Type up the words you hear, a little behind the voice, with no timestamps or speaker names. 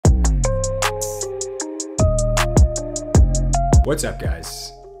What's up,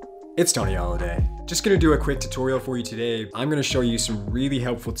 guys? It's Tony Holiday. Just gonna do a quick tutorial for you today. I'm gonna show you some really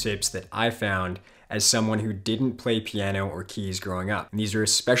helpful tips that I found as someone who didn't play piano or keys growing up. And these are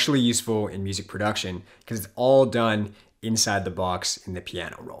especially useful in music production because it's all done inside the box in the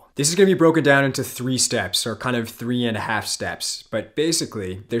piano roll. This is gonna be broken down into 3 steps, or kind of 3.5 steps. But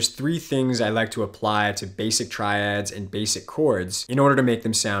basically, there's 3 things I like to apply to basic triads and basic chords in order to make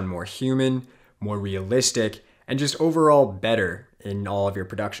them sound more human, more realistic, and just overall better in all of your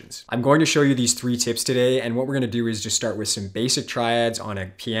productions. I'm going to show you these 3 tips today, and what we're gonna do is just start with some basic triads on a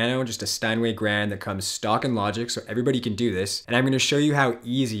piano, just a Steinway grand that comes stock in Logic, so everybody can do this. And I'm gonna show you how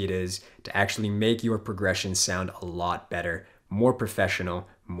easy it is to actually make your progressions sound a lot better, more professional,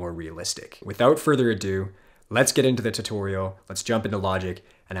 more realistic. Without further ado, let's get into the tutorial, let's jump into Logic,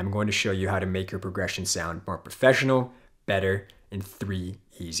 and I'm going to show you how to make your progression sound more professional, better, in 3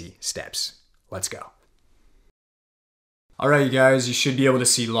 easy steps. Let's go. All right, you guys, you should be able to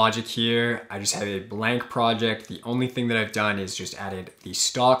see Logic here. I just have a blank project. The only thing that I've done is just added the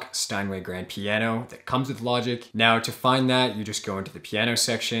stock Steinway grand piano that comes with Logic. Now to find that, you just go into the piano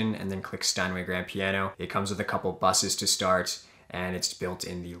section and then click Steinway grand piano. It comes with a couple buses to start, and it's built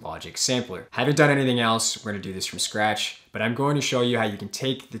in the Logic sampler. Haven't done anything else. We're gonna do this from scratch, but I'm going to show you how you can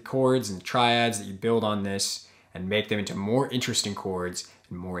take the chords and triads that you build on this and make them into more interesting chords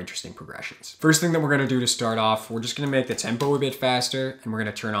and more interesting progressions. First thing that we're gonna do to start off, we're just gonna make the tempo a bit faster, and we're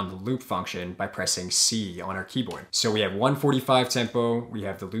gonna turn on the loop function by pressing C on our keyboard. So we have 145 tempo, we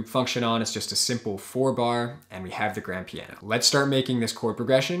have the loop function on, it's just a simple 4-bar, and we have the grand piano. Let's start making this chord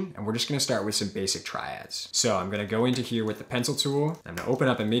progression, and we're just gonna start with some basic triads. So I'm gonna go into here with the pencil tool, I'm gonna open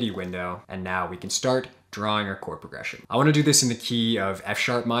up a MIDI window, and now we can start drawing our chord progression. I want to do this in the key of F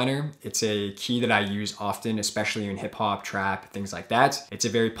sharp minor. It's a key that I use often, especially in hip hop, trap, things like that. It's a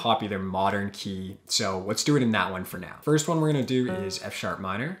very popular modern key, so let's do it in that one for now. First one we're gonna do is F sharp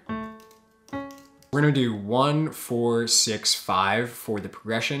minor. We're gonna do 1, 4, 6, 5 for the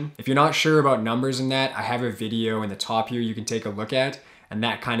progression. If you're not sure about numbers in that, I have a video in the top here you can take a look at, and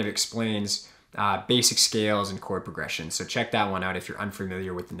that kind of explains basic scales and chord progression. So check that one out if you're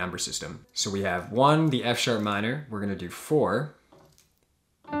unfamiliar with the number system. So we have 1, the F sharp minor. We're gonna do 4.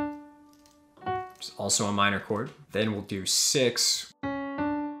 It's also a minor chord. Then we'll do 6.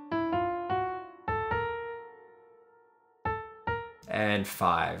 And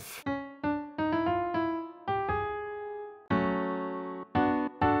 5.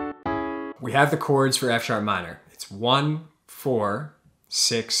 We have the chords for F sharp minor. It's 1, 4,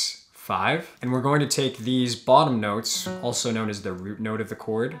 6, 5, and we're going to take these bottom notes, also known as the root note of the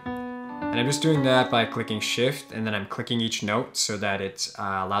chord, and I'm just doing that by clicking Shift, and then I'm clicking each note so that it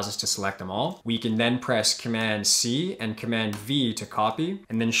allows us to select them all. We can then press Command C and Command V to copy,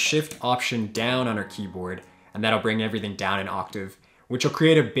 and then Shift Option down on our keyboard, and that'll bring everything down an octave, which will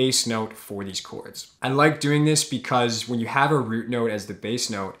create a bass note for these chords. I like doing this because when you have a root note as the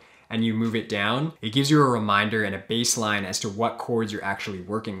bass note, and you move it down, it gives you a reminder and a baseline as to what chords you're actually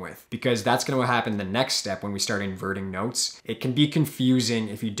working with, because that's gonna happen the next step when we start inverting notes. It can be confusing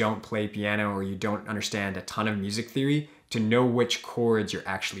if you don't play piano or you don't understand a ton of music theory to know which chords you're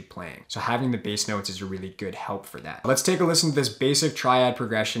actually playing. So having the bass notes is a really good help for that. Let's take a listen to this basic triad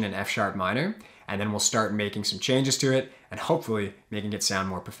progression in F sharp minor, and then we'll start making some changes to it and hopefully making it sound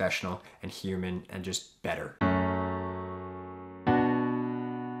more professional and human and just better.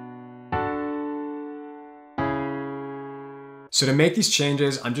 So to make these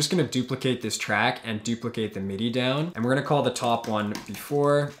changes, I'm just gonna duplicate this track and duplicate the MIDI down. And we're gonna call the top one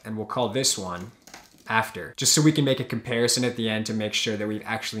before, and we'll call this one after, just so we can make a comparison at the end to make sure that we've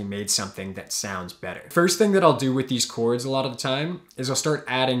actually made something that sounds better. First thing that I'll do with these chords a lot of the time is I'll start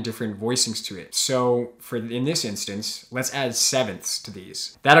adding different voicings to it. So in this instance, let's add sevenths to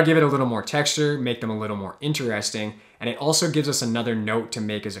these. That'll give it a little more texture, make them a little more interesting, and it also gives us another note to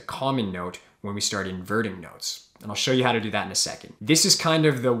make as a common note when we start inverting notes. And I'll show you how to do that in a second. This is kind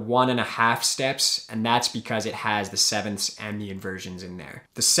of the 1.5 steps, and that's because it has the sevenths and the inversions in there.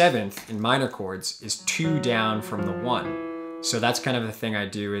 The 7th in minor chords is 2 down from the 1. So that's kind of the thing I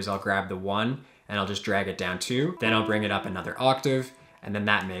do is I'll grab the 1 and I'll just drag it down 2. Then I'll bring it up another octave, and then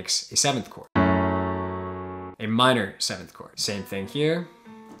that makes a 7th chord. A minor 7th chord. Same thing here,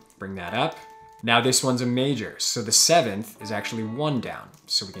 bring that up. Now this one's a major, so the 7th is actually 1 down.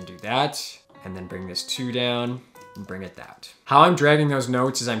 So we can do that, and then bring this 2 down, and bring it out. How I'm dragging those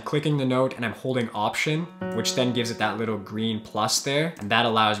notes is I'm clicking the note and I'm holding Option, which then gives it that little green plus there, and that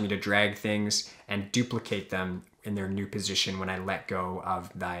allows me to drag things and duplicate them in their new position when I let go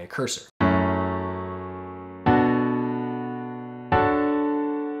of the cursor.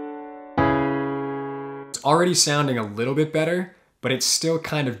 it's already sounding a little bit better, but it's still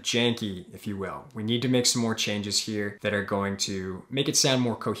kind of janky, if you will. We need to make some more changes here that are going to make it sound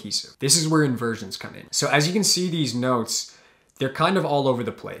more cohesive. This is where inversions come in. So as you can see, these notes, they're kind of all over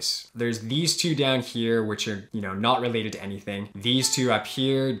the place. There's these two down here, which are, not related to anything. These two up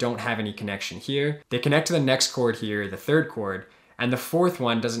here don't have any connection here. They connect to the next chord here, the third chord, and the fourth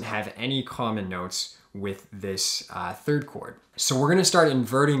one doesn't have any common notes with this third chord. So we're gonna start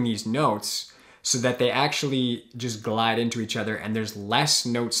inverting these notes so that they actually just glide into each other and there's less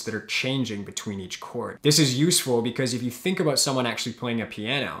notes that are changing between each chord. This is useful because if you think about someone actually playing a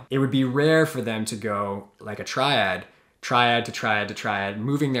piano, it would be rare for them to go like a triad, triad to triad to triad,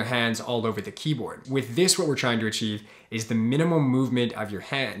 moving their hands all over the keyboard. With this, what we're trying to achieve is the minimum movement of your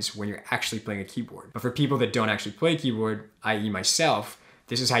hands when you're actually playing a keyboard. But for people that don't actually play keyboard, i.e. myself,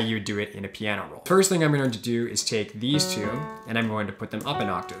 this is how you would do it in a piano roll. First thing I'm going to do is take these two and I'm going to put them up an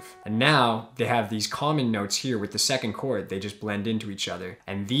octave. And now they have these common notes here with the second chord. They just blend into each other.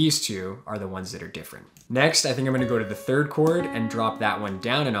 And these two are the ones that are different. Next, I think I'm going to go to the third chord and drop that one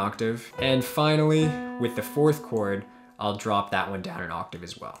down an octave. And finally, with the fourth chord, I'll drop that one down an octave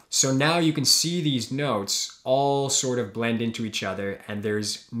as well. So now you can see these notes all sort of blend into each other and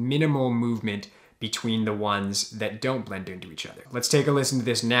there's minimal movement between the ones that don't blend into each other. Let's take a listen to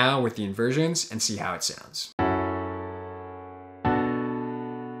this now with the inversions and see how it sounds.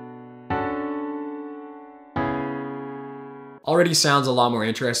 Already sounds a lot more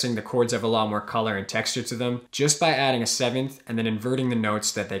interesting. The chords have a lot more color and texture to them just by adding a seventh and then inverting the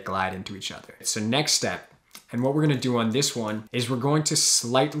notes that they glide into each other. So next step, and what we're gonna do on this one is we're going to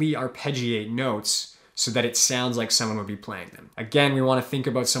slightly arpeggiate notes so that it sounds like someone would be playing them. Again, we wanna think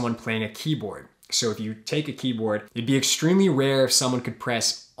about someone playing a keyboard. So if you take a keyboard, it'd be extremely rare if someone could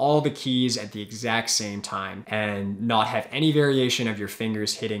press all the keys at the exact same time and not have any variation of your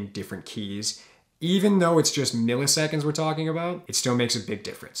fingers hitting different keys. Even though it's just milliseconds we're talking about, it still makes a big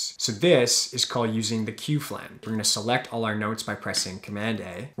difference. So this is called using the Q-flam. We're gonna select all our notes by pressing Command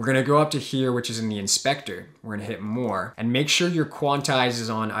A. We're gonna go up to here, which is in the inspector. We're gonna hit more and make sure your quantize is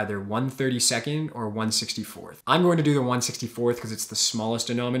on either 1/32 or 1/64. I'm going to do the 1/64 because it's the smallest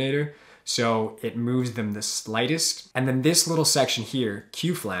denominator. So it moves them the slightest. And then this little section here,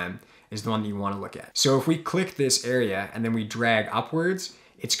 Q-flam, is the one that you want to look at. So if we click this area and then we drag upwards,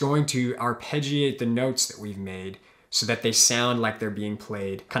 it's going to arpeggiate the notes that we've made so that they sound like they're being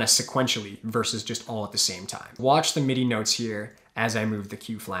played kind of sequentially versus just all at the same time. Watch the MIDI notes here as I move the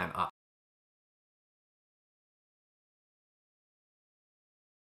Q-flam up.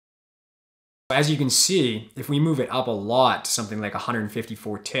 As you can see, if we move it up a lot to something like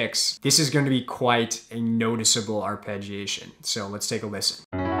 154 ticks, this is going to be quite a noticeable arpeggiation. So let's take a listen.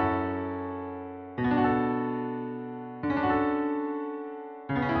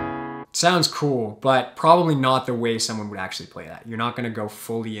 Sounds cool, but probably not the way someone would actually play that. You're not going to go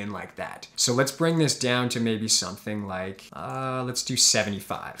fully in like that. So let's bring this down to maybe something like, let's do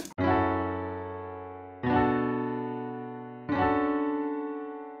 75.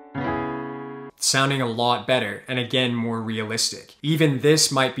 Sounding a lot better, and again, more realistic. Even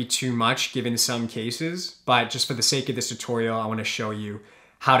this might be too much given some cases, but just for the sake of this tutorial, I want to show you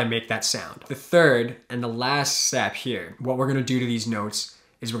how to make that sound. The third and the last step here, what we're gonna do to these notes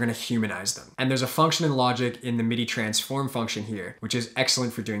is we're gonna humanize them. And there's a function in Logic in the MIDI transform function here, which is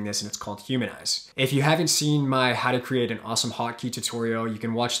excellent for doing this, and it's called Humanize. If you haven't seen my how to create an awesome hotkey tutorial, you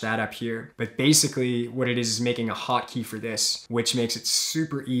can watch that up here. But basically what it is making a hotkey for this, which makes it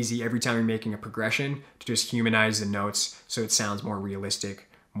super easy every time you're making a progression to just humanize the notes so it sounds more realistic,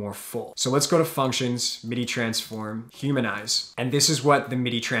 more full. So let's go to functions, MIDI transform, humanize. And this is what the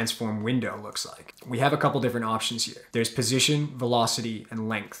MIDI transform window looks like. We have a couple different options here. There's position, velocity, and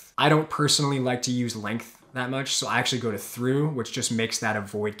length. I don't personally like to use length that much, so I actually go to through, which just makes that a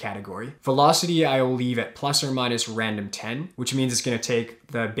void category. Velocity I will leave at plus or minus random 10, which means it's gonna take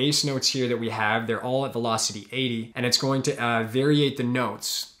the bass notes here that we have, they're all at velocity 80, and it's going to variate the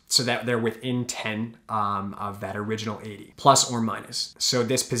notes so that they're within 10 of that original 80, plus or minus. So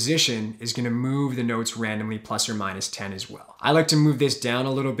this position is gonna move the notes randomly plus or minus 10 as well. I like to move this down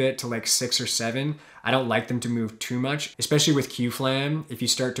a little bit to like 6 or 7. I don't like them to move too much, especially with Q-flam. If you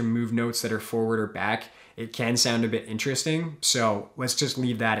start to move notes that are forward or back, it can sound a bit interesting. So let's just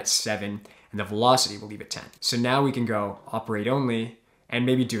leave that at 7 and the velocity we'll leave at 10. So now we can go operate only and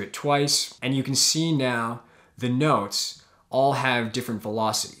maybe do it twice. And you can see now the notes all have different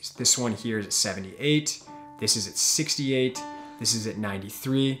velocities. This one here is at 78, this is at 68, This is at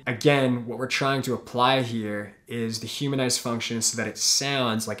 93. Again, what we're trying to apply here is the humanize function so that it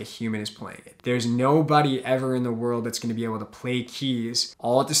sounds like a human is playing it. There's nobody ever in the world that's gonna be able to play keys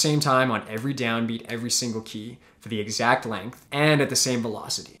all at the same time on every downbeat, every single key for the exact length and at the same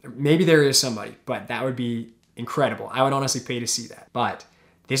velocity. Maybe there is somebody, but that would be incredible. I would honestly pay to see that. But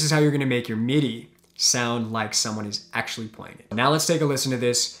this is how you're gonna make your MIDI sound like someone is actually playing it. Now let's take a listen to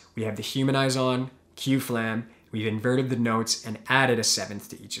this. We have the humanize on, Q-flam, we've inverted the notes and added a seventh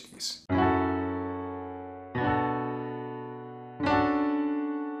to each of these.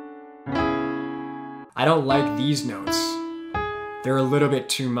 I don't like these notes. They're a little bit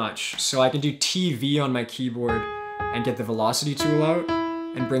too much. So I can do TV on my keyboard and get the velocity tool out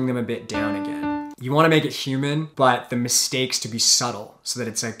and bring them a bit down again. You want to make it human, but the mistakes to be subtle so that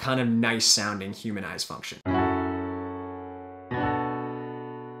it's a kind of nice sounding humanize function.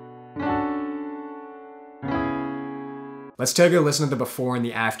 Let's take a listen to the before and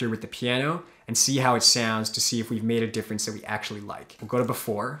the after with the piano and see how it sounds to see if we've made a difference that we actually like. We'll go to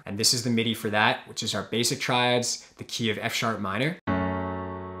before, and this is the MIDI for that, which is our basic triads, the key of F sharp minor.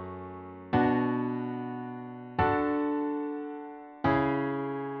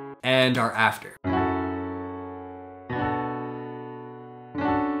 And our after.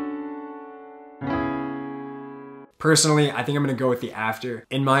 Personally, I think I'm gonna go with the after.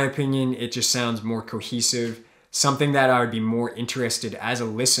 In my opinion, it just sounds more cohesive, something that I would be more interested as a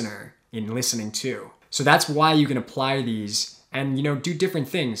listener in listening to. So that's why you can apply these and do different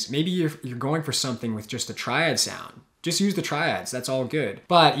things. Maybe you're going for something with just a triad sound. Just use the triads, that's all good.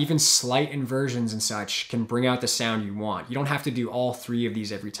 But even slight inversions and such can bring out the sound you want. You don't have to do all three of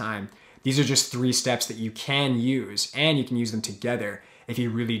these every time. These are just 3 steps that you can use, and you can use them together if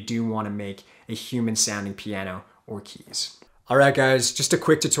you really do want to make a human sounding piano or keys. All right, guys, just a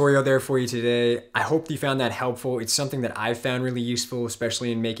quick tutorial there for you today. I hope you found that helpful. It's something that I found really useful,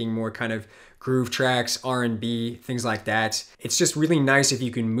 especially in making more kind of groove tracks, R&B, things like that. It's just really nice if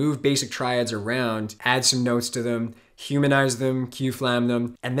you can move basic triads around, add some notes to them, humanize them, Q-flam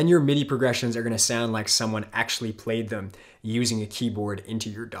them, and then your MIDI progressions are gonna sound like someone actually played them using a keyboard into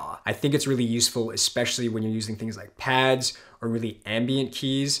your DAW. I think it's really useful, especially when you're using things like pads or really ambient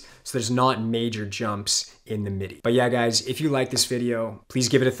keys, so there's not major jumps in the MIDI. But yeah, guys, if you like this video, please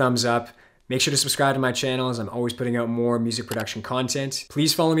give it a thumbs up. Make sure to subscribe to my channel as I'm always putting out more music production content.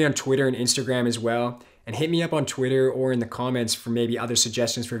 Please follow me on Twitter and Instagram as well, and hit me up on Twitter or in the comments for maybe other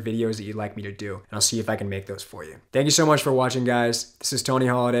suggestions for videos that you'd like me to do, and I'll see if I can make those for you. Thank you so much for watching, guys. This is Tony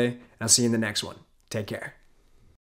Holiday, and I'll see you in the next one. Take care.